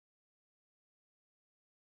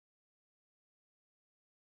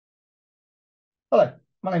Hello,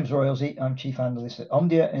 my name's Roy Illsley. I'm Chief Analyst at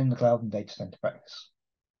Omdia in the Cloud and Data Center practice.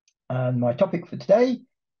 And my topic for today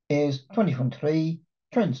is 2023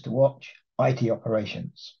 Trends to Watch, IT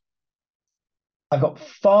Operations. I've got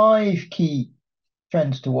 5 key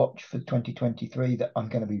trends to watch for 2023 that I'm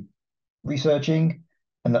going to be researching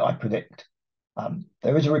and that I predict.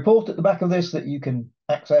 There is a report at the back of this that you can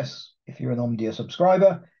access if you're an Omdia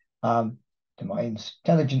subscriber to my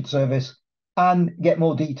intelligence service and get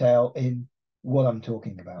more detail in what I'm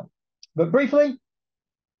talking about. But briefly,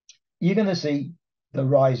 you're going to see the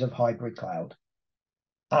rise of hybrid cloud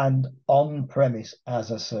and on-premise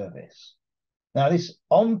as a service. Now, this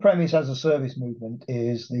on-premise as a service movement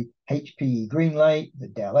is the HPE GreenLake, the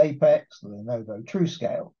Dell Apex, the Lenovo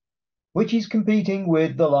TrueScale, which is competing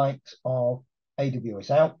with the likes of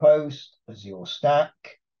AWS Outpost, Azure Stack,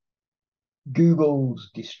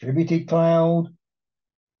 Google's distributed cloud,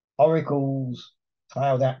 Oracle's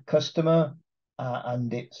Cloud App Customer,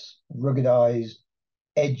 and its ruggedized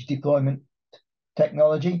edge deployment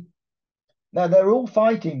technology. Now, they're all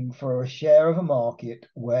fighting for a share of a market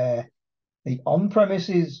where the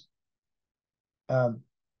on-premises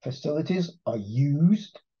facilities are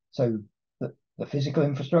used, so the physical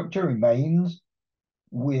infrastructure remains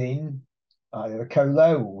within either a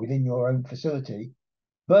colo or within your own facility,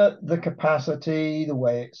 but the capacity, the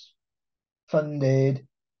way it's funded,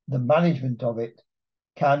 the management of it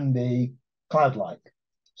can be cloud-like.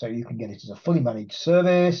 So you can get it as a fully managed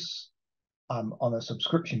service on a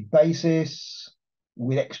subscription basis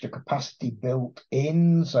with extra capacity built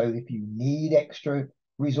in. So if you need extra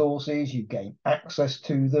resources, you gain access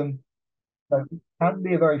to them. So it can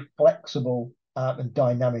be a very flexible and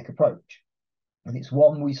dynamic approach. And it's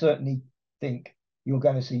one we certainly think you're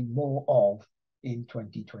going to see more of in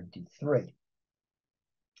 2023.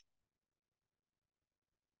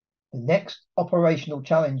 The next operational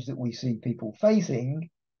challenge that we see people facing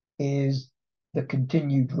is the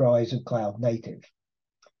continued rise of cloud native.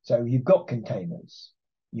 So you've got containers,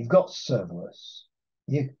 you've got serverless,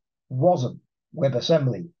 WASM,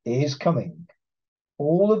 WebAssembly is coming.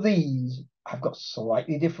 All of these have got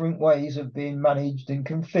slightly different ways of being managed and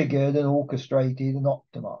configured and orchestrated and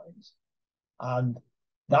optimized. And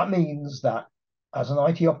that means that as an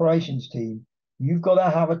IT operations team, you've got to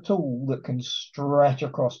have a tool that can stretch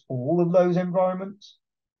across all of those environments,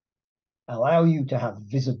 allow you to have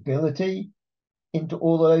visibility into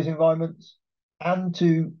all of those environments, and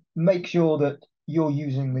to make sure that you're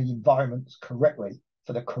using the environments correctly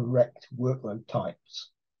for the correct workload types.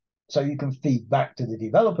 So you can feed back to the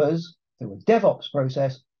developers through a DevOps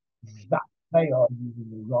process that they are using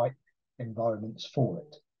the right environments for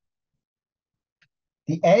it.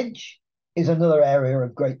 The edge is another area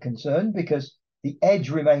of great concern because the edge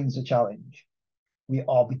remains a challenge. We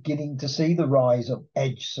are beginning to see the rise of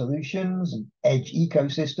edge solutions and edge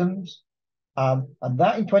ecosystems. And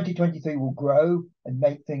that in 2023 will grow and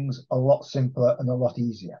make things a lot simpler and a lot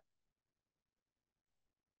easier.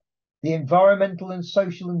 The environmental and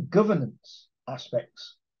social and governance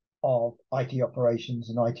aspects of IT operations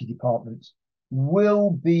and IT departments will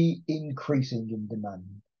be increasing in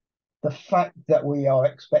demand. The fact that we are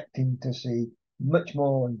expecting to see much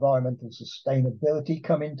more environmental sustainability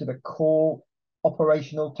come into the core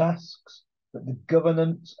operational tasks, that the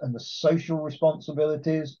governance and the social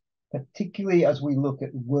responsibilities, particularly as we look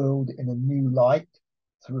at the world in a new light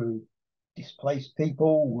through displaced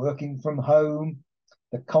people working from home,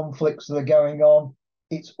 the conflicts that are going on,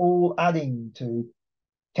 it's all adding to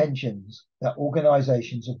tensions that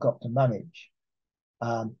organizations have got to manage.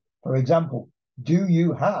 For example, do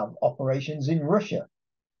you have operations in Russia?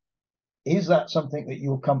 Is that something that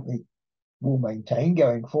your company will maintain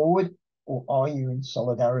going forward? Or are you in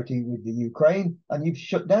solidarity with the Ukraine and you've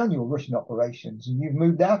shut down your Russian operations and you've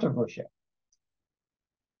moved out of Russia?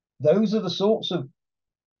 Those are the sorts of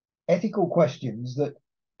ethical questions that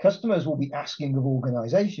customers will be asking of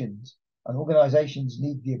organizations, and organizations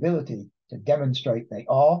need the ability to demonstrate they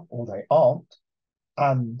are or they aren't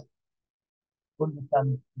and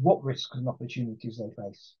understand what risks and opportunities they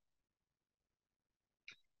face.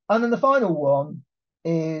 And then the final one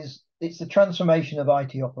is it's the transformation of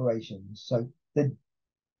IT operations. So the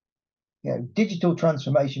digital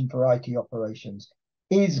transformation for IT operations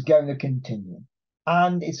is going to continue.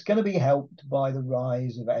 And it's going to be helped by the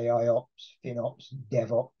rise of AI ops, FinOps,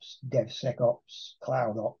 DevOps, DevSecOps,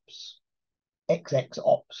 CloudOps,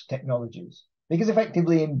 XXOps technologies. Because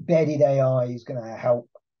effectively embedded AI is going to help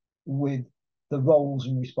with the roles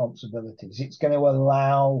and responsibilities. It's going to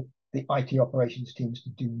allow the IT operations teams to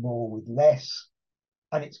do more with less.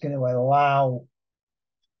 And it's going to allow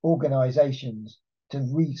organizations to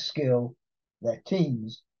reskill their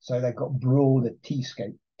teams So they've got broader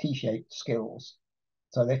T-shaped skills.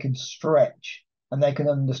 So they can stretch and they can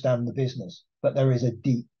understand the business, but there is a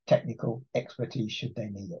deep technical expertise should they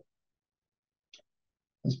need it.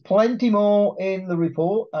 There's plenty more in the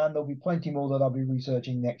report, and there'll be plenty more that I'll be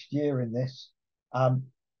researching next year in this.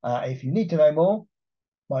 If you need to know more,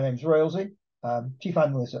 my name's Roy Illsley, Chief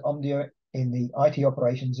Analyst at Omdia in the IT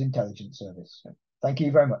Operations Intelligence Service. Thank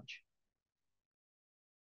you very much.